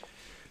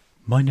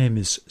My name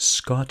is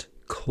Scott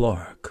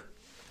Clark,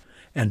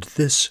 and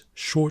this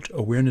short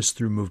Awareness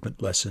Through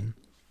Movement lesson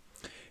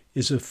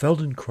is a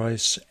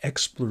Feldenkrais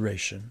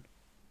exploration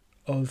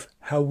of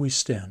how we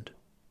stand.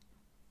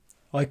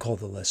 I call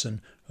the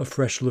lesson A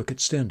Fresh Look at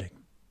Standing.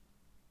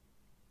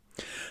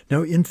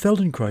 Now, in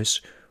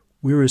Feldenkrais,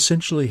 we're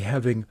essentially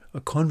having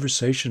a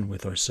conversation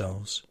with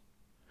ourselves,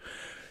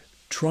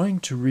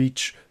 trying to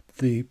reach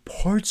the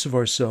parts of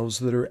ourselves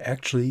that are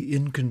actually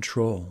in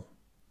control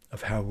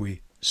of how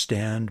we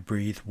stand,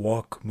 breathe,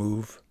 walk,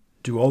 move,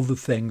 do all the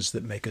things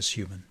that make us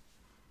human.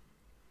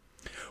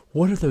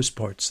 What are those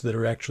parts that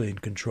are actually in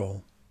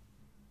control?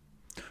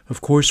 Of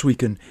course, we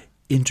can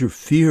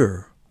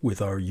interfere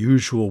with our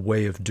usual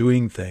way of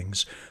doing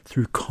things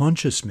through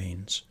conscious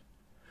means.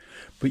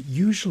 But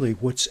usually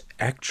what's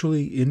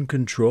actually in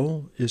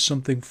control is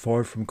something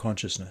far from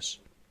consciousness.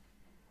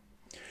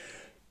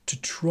 To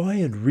try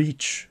and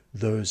reach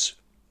those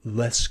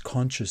less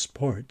conscious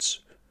parts,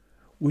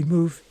 we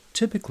move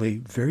typically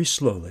very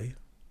slowly,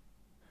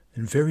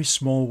 in very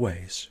small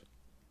ways.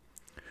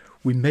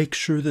 We make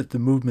sure that the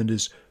movement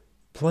is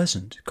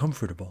pleasant,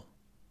 comfortable.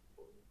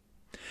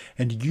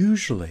 And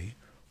usually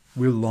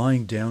we're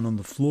lying down on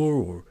the floor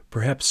or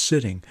perhaps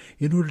sitting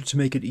in order to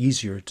make it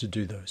easier to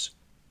do those.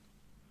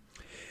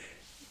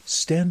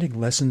 Standing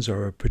lessons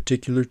are a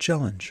particular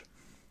challenge.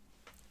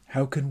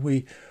 How can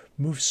we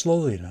move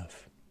slowly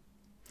enough?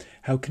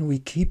 How can we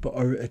keep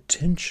our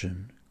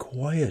attention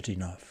quiet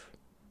enough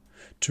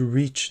to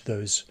reach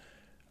those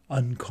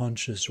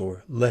unconscious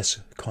or less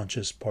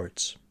conscious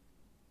parts?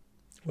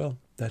 Well,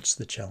 that's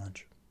the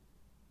challenge.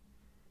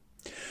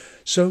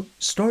 So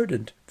start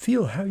and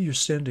feel how you're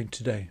standing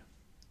today.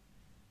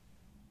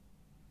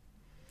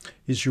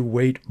 Is your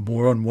weight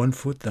more on one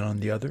foot than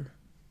on the other?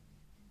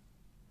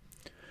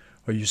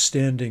 Are you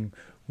standing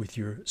with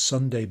your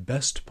Sunday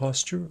best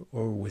posture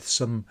or with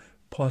some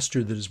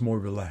posture that is more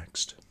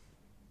relaxed?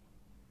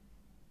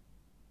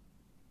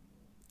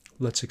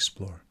 Let's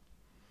explore.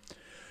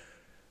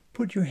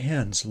 Put your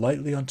hands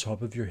lightly on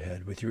top of your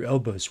head with your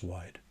elbows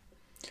wide.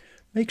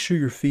 Make sure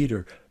your feet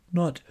are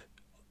not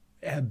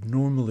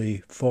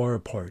abnormally far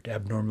apart,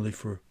 abnormally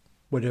for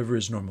whatever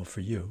is normal for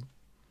you.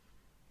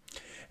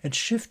 And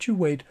shift your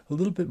weight a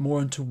little bit more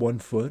onto one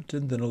foot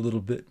and then a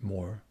little bit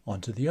more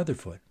onto the other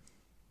foot.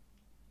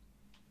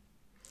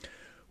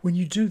 When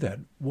you do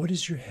that, what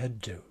does your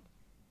head do?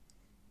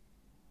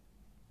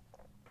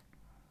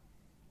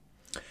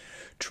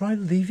 Try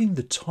leaving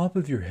the top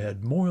of your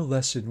head more or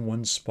less in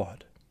one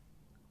spot.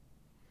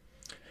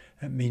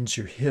 That means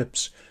your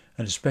hips,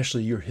 and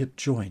especially your hip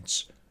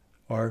joints,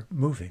 are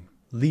moving,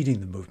 leading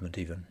the movement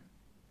even.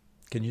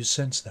 Can you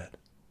sense that?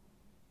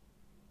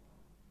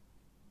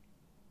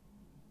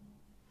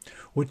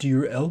 What do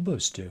your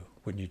elbows do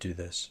when you do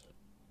this?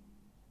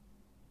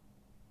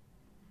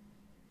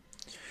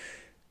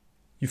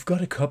 You've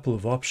got a couple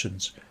of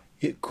options.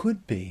 It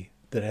could be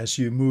that as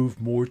you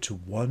move more to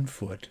one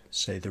foot,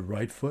 say the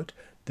right foot,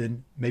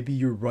 then maybe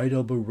your right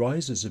elbow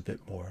rises a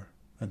bit more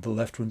and the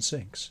left one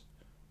sinks,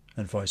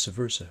 and vice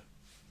versa.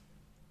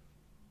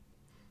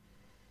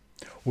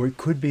 Or it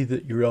could be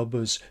that your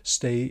elbows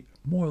stay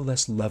more or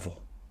less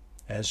level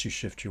as you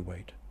shift your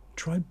weight.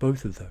 Try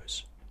both of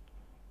those.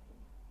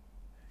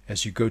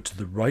 As you go to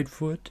the right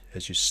foot,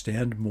 as you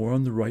stand more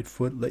on the right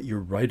foot, let your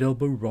right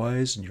elbow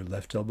rise and your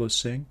left elbow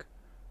sink.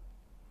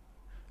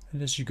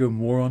 And as you go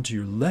more onto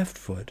your left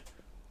foot,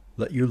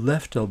 let your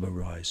left elbow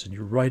rise and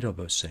your right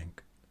elbow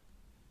sink.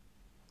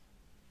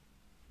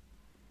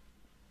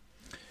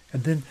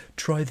 And then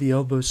try the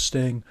elbows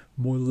staying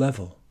more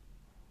level.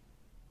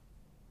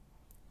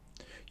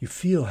 You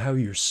feel how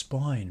your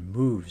spine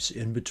moves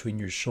in between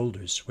your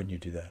shoulders when you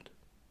do that.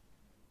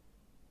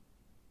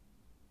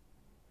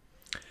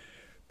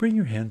 Bring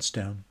your hands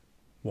down.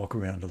 Walk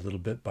around a little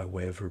bit by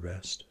way of a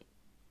rest.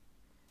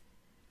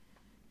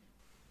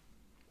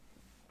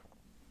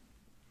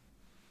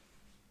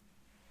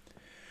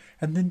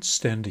 And then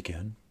stand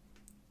again,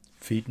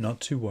 feet not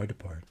too wide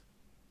apart.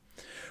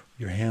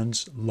 Your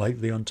hands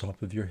lightly on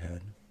top of your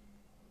head.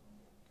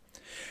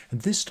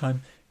 And this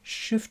time,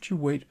 shift your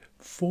weight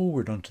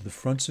forward onto the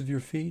fronts of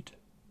your feet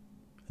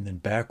and then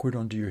backward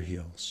onto your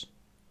heels.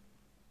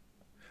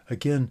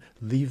 Again,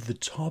 leave the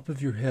top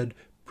of your head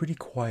pretty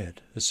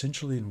quiet,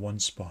 essentially in one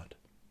spot.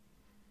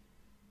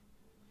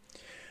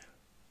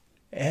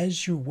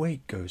 As your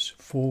weight goes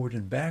forward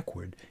and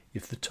backward,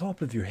 if the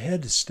top of your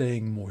head is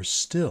staying more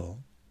still,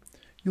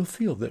 you'll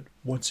feel that,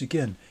 once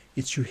again,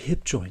 it's your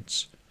hip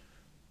joints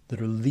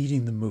that are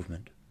leading the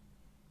movement.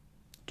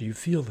 Do you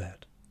feel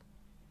that?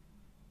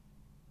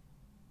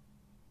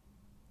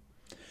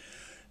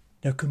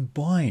 Now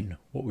combine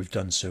what we've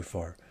done so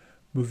far.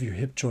 Move your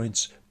hip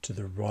joints to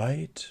the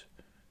right,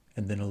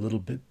 and then a little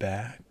bit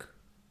back,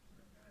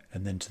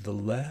 and then to the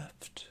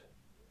left,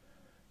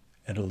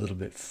 and a little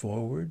bit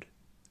forward,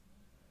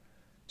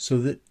 so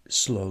that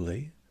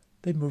slowly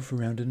they move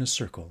around in a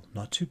circle,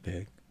 not too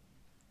big.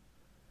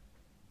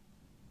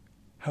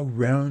 How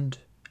round,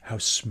 how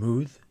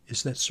smooth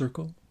is that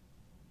circle?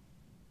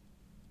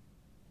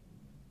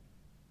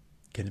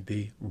 Can it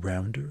be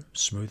rounder,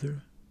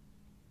 smoother?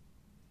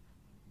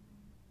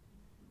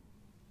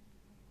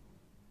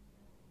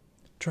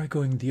 Try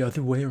going the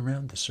other way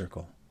around the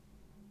circle.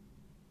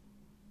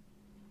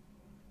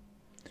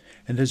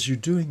 And as you're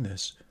doing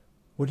this,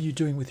 what are you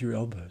doing with your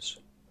elbows?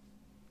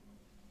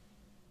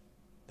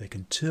 They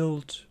can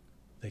tilt,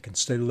 they can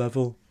stay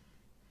level,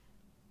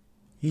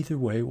 either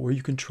way, or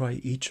you can try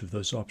each of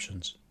those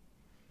options.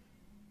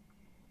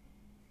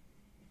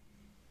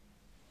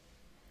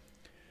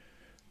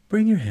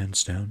 Bring your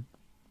hands down.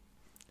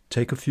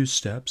 Take a few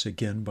steps,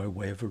 again by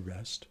way of a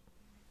rest.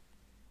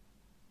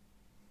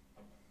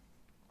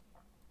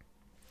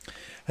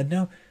 And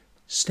now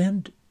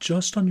stand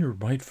just on your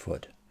right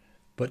foot,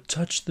 but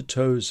touch the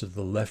toes of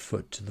the left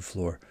foot to the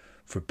floor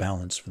for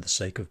balance, for the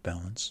sake of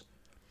balance.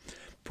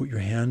 Put your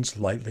hands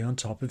lightly on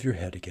top of your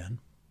head again.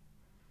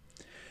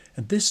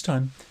 And this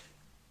time,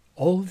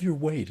 all of your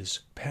weight is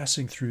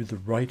passing through the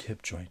right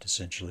hip joint,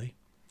 essentially.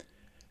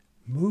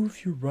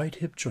 Move your right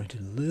hip joint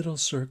in little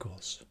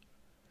circles,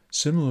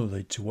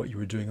 similarly to what you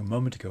were doing a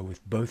moment ago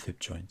with both hip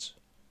joints.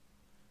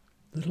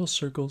 Little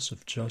circles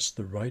of just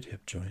the right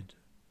hip joint.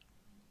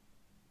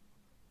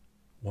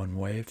 One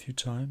way a few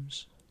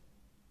times.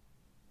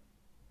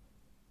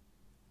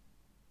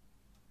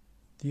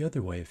 The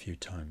other way a few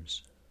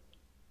times.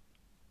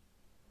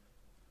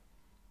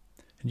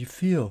 And you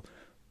feel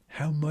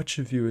how much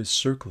of you is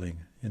circling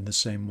in the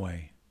same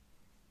way.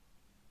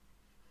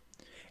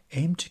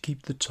 Aim to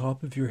keep the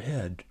top of your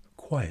head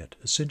quiet,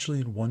 essentially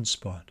in one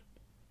spot.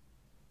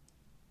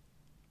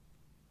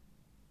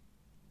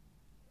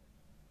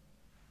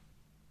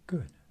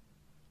 Good.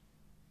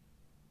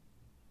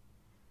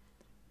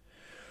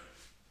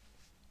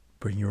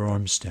 Bring your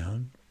arms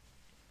down.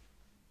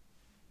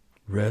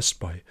 Rest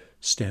by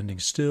standing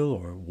still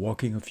or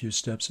walking a few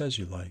steps as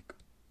you like.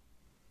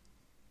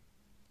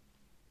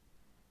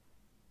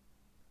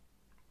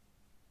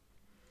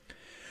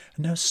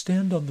 And now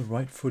stand on the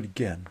right foot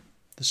again,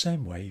 the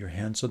same way, your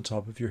hands on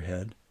top of your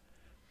head.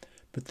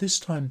 But this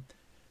time,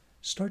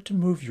 start to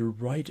move your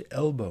right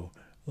elbow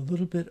a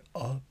little bit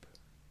up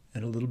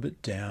and a little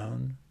bit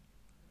down,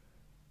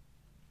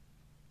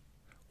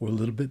 or a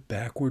little bit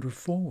backward or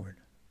forward.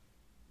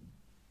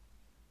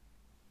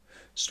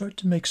 Start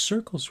to make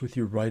circles with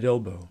your right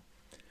elbow.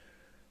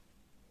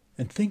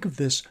 And think of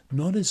this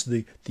not as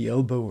the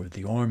elbow or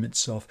the arm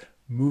itself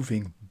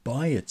moving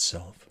by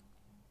itself,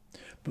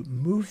 but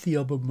move the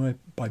elbow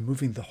by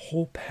moving the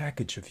whole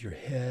package of your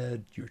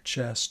head, your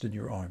chest, and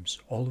your arms,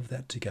 all of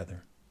that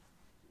together.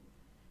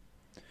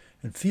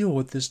 And feel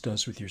what this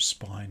does with your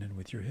spine and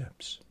with your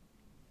hips.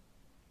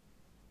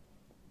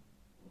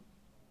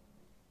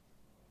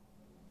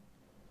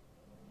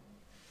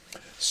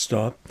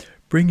 Stop,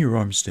 bring your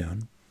arms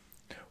down,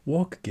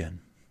 walk again.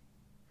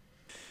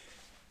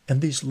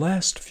 And these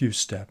last few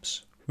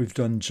steps we've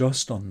done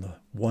just on the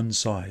one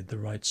side, the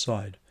right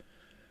side.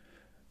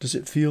 Does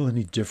it feel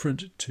any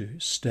different to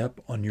step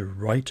on your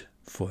right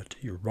foot,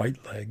 your right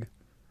leg,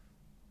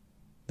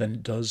 than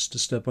it does to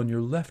step on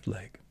your left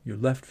leg, your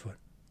left foot?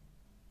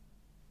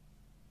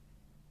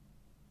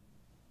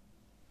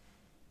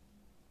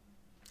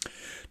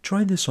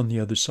 Try this on the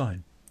other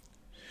side.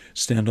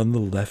 Stand on the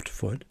left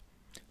foot,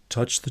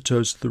 touch the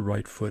toes of the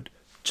right foot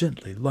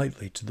gently,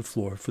 lightly to the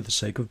floor for the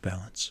sake of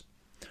balance.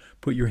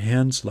 Put your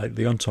hands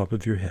lightly on top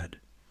of your head.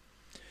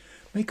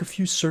 Make a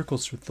few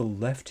circles with the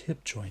left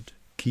hip joint,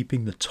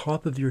 keeping the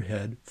top of your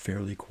head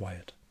fairly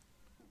quiet.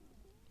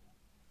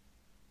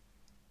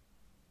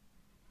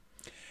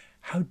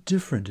 How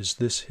different is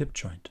this hip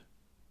joint?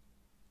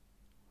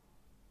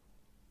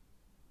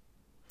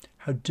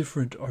 How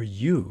different are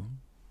you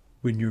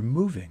when you're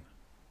moving,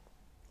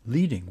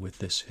 leading with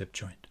this hip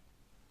joint?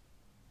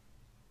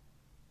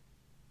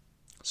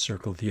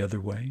 Circle the other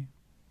way.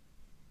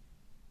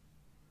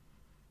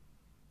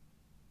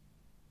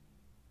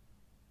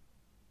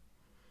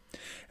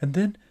 And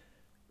then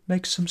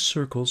make some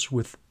circles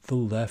with the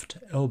left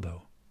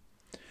elbow.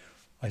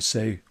 I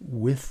say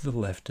with the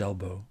left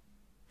elbow,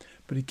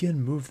 but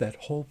again move that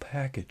whole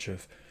package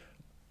of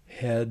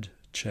head,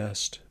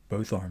 chest,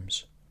 both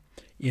arms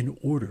in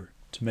order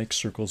to make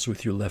circles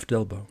with your left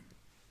elbow.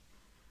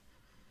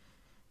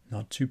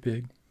 Not too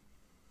big,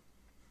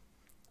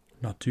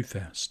 not too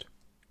fast.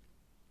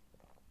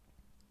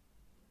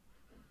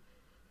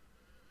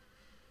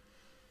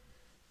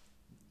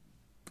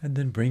 And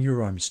then bring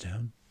your arms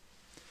down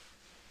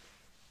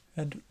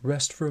and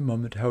rest for a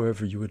moment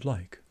however you would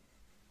like.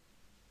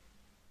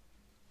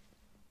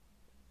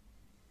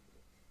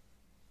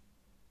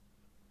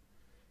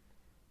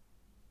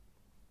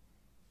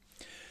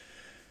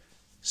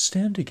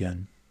 Stand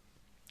again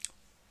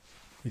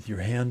with your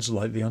hands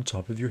lightly on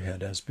top of your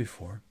head as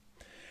before,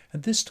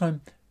 and this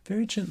time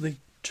very gently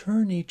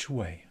turn each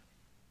way.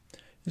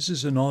 This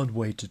is an odd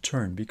way to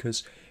turn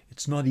because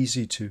it's not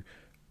easy to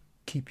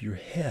keep your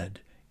head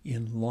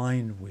in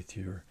line with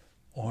your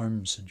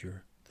arms and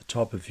the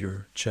top of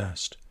your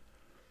chest.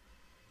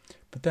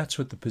 But that's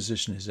what the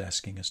position is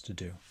asking us to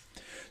do.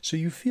 So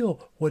you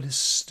feel what is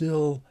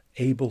still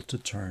able to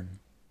turn.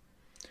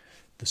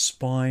 The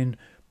spine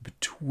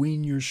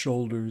between your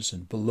shoulders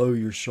and below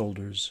your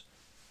shoulders,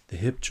 the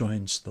hip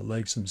joints, the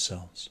legs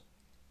themselves.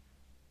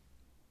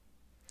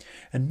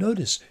 And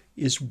notice,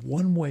 is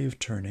one way of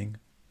turning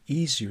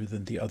easier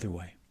than the other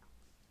way?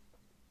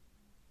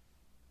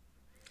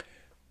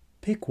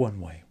 Pick one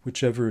way,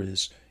 whichever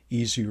is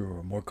easier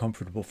or more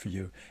comfortable for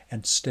you,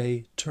 and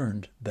stay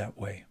turned that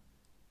way.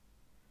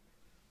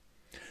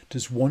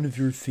 Does one of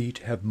your feet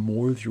have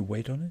more of your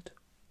weight on it?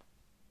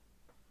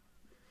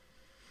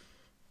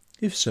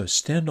 If so,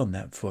 stand on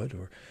that foot,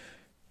 or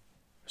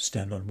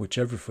stand on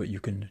whichever foot. You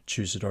can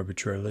choose it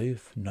arbitrarily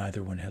if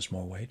neither one has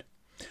more weight.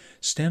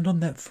 Stand on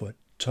that foot,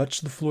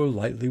 touch the floor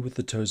lightly with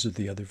the toes of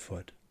the other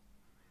foot,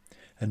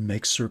 and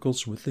make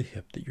circles with the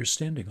hip that you're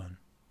standing on.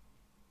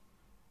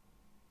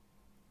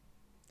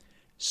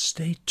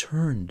 Stay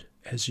turned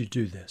as you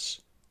do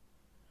this.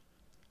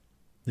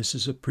 This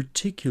is a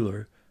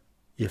particular,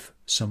 if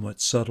somewhat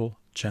subtle,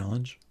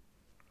 challenge.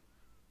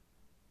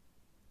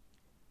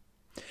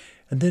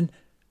 And then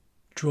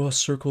draw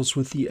circles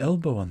with the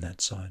elbow on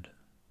that side.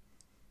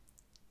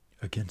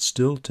 Again,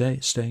 still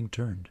staying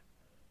turned.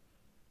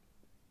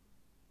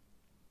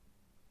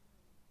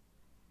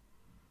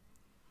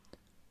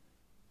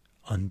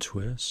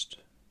 Untwist.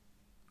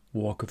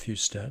 Walk a few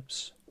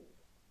steps.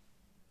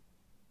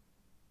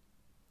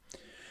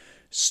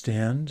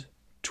 Stand,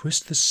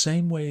 twist the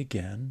same way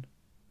again,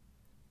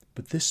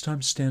 but this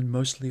time stand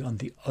mostly on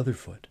the other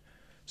foot.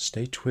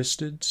 Stay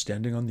twisted,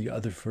 standing on the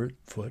other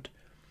foot.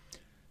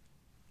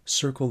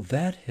 Circle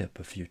that hip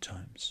a few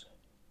times.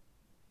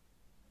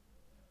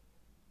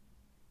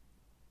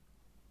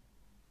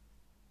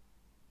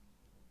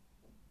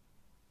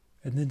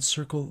 And then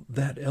circle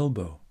that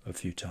elbow a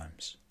few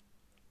times.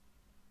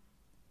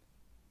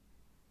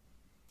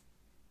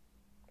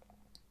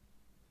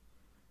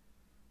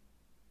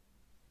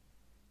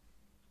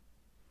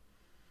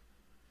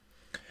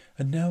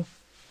 And now,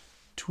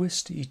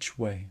 twist each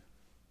way.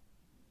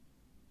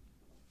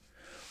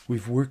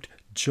 We've worked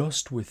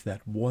just with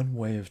that one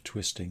way of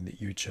twisting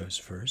that you chose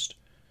first.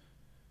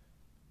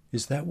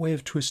 Is that way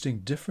of twisting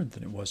different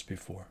than it was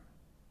before?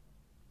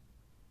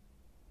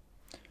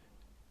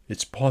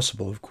 It's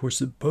possible, of course,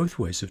 that both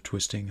ways of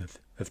twisting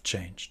have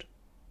changed.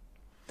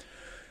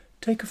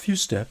 Take a few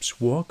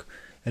steps, walk,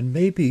 and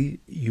maybe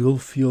you'll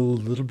feel a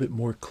little bit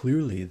more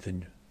clearly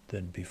than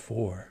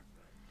before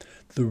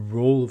the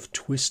role of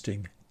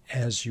twisting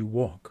as you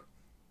walk.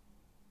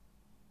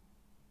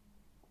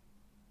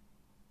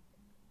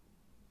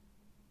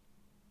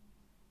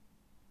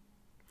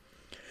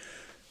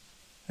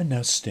 And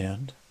now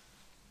stand.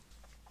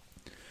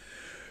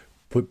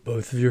 Put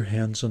both of your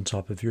hands on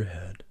top of your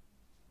head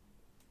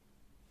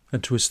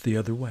and twist the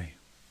other way.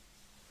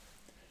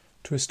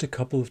 Twist a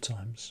couple of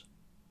times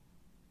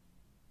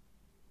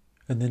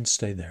and then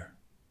stay there.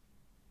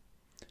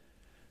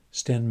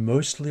 Stand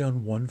mostly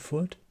on one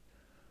foot,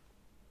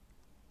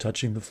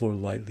 touching the floor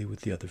lightly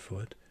with the other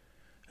foot,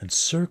 and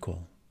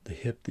circle the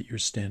hip that you're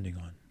standing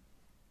on.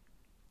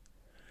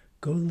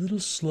 Go a little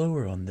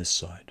slower on this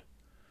side,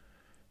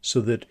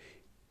 so that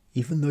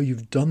even though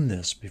you've done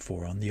this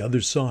before on the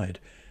other side,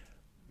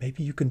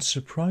 maybe you can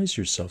surprise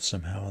yourself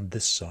somehow on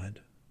this side.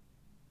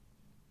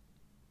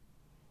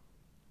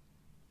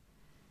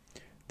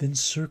 Then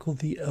circle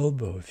the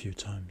elbow a few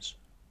times.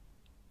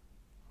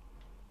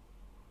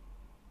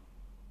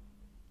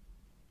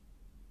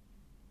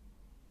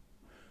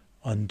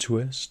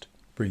 Untwist,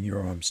 bring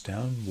your arms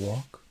down,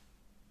 walk.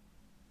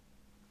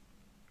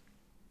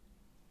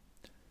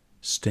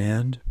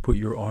 Stand, put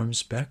your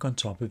arms back on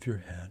top of your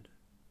head.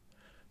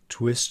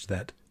 Twist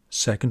that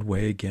second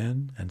way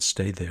again and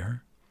stay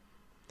there.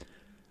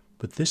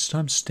 But this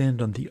time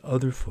stand on the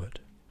other foot,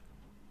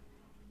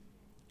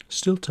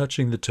 still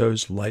touching the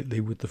toes lightly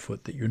with the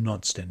foot that you're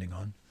not standing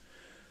on.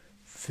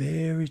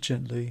 Very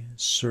gently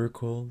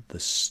circle the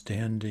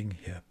standing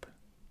hip.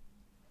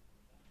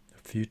 A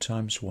few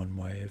times one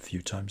way, a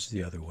few times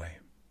the other way.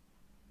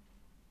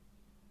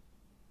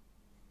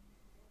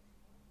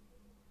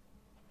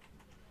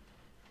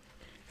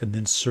 And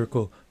then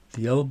circle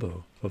the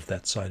elbow of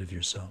that side of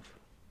yourself.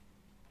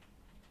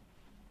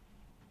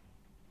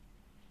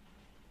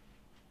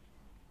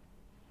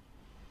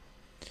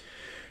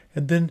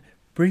 And then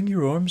bring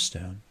your arms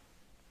down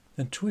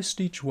and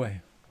twist each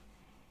way.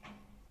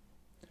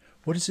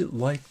 What is it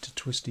like to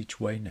twist each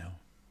way now?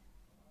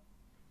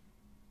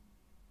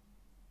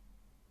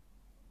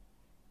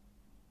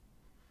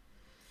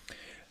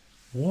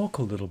 Walk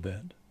a little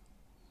bit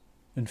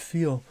and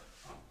feel,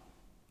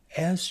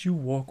 as you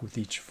walk with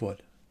each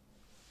foot,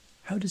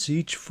 how does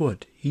each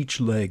foot,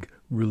 each leg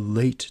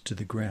relate to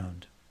the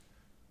ground?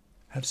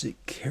 How does it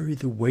carry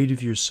the weight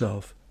of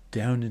yourself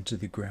down into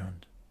the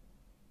ground?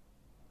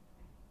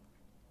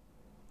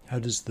 How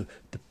does the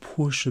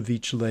push of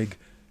each leg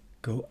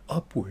go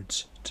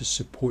upwards to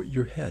support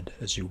your head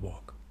as you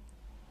walk?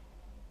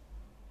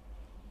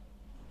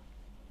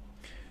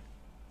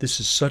 This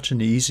is such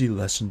an easy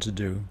lesson to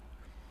do.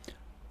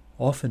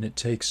 Often it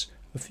takes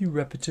a few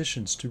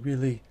repetitions to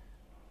really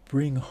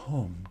bring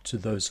home to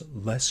those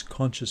less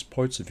conscious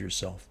parts of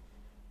yourself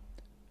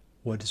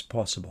what is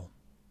possible.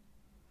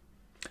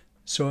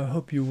 So I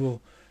hope you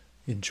will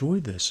enjoy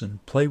this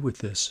and play with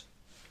this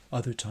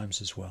other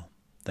times as well.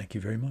 Thank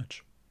you very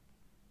much.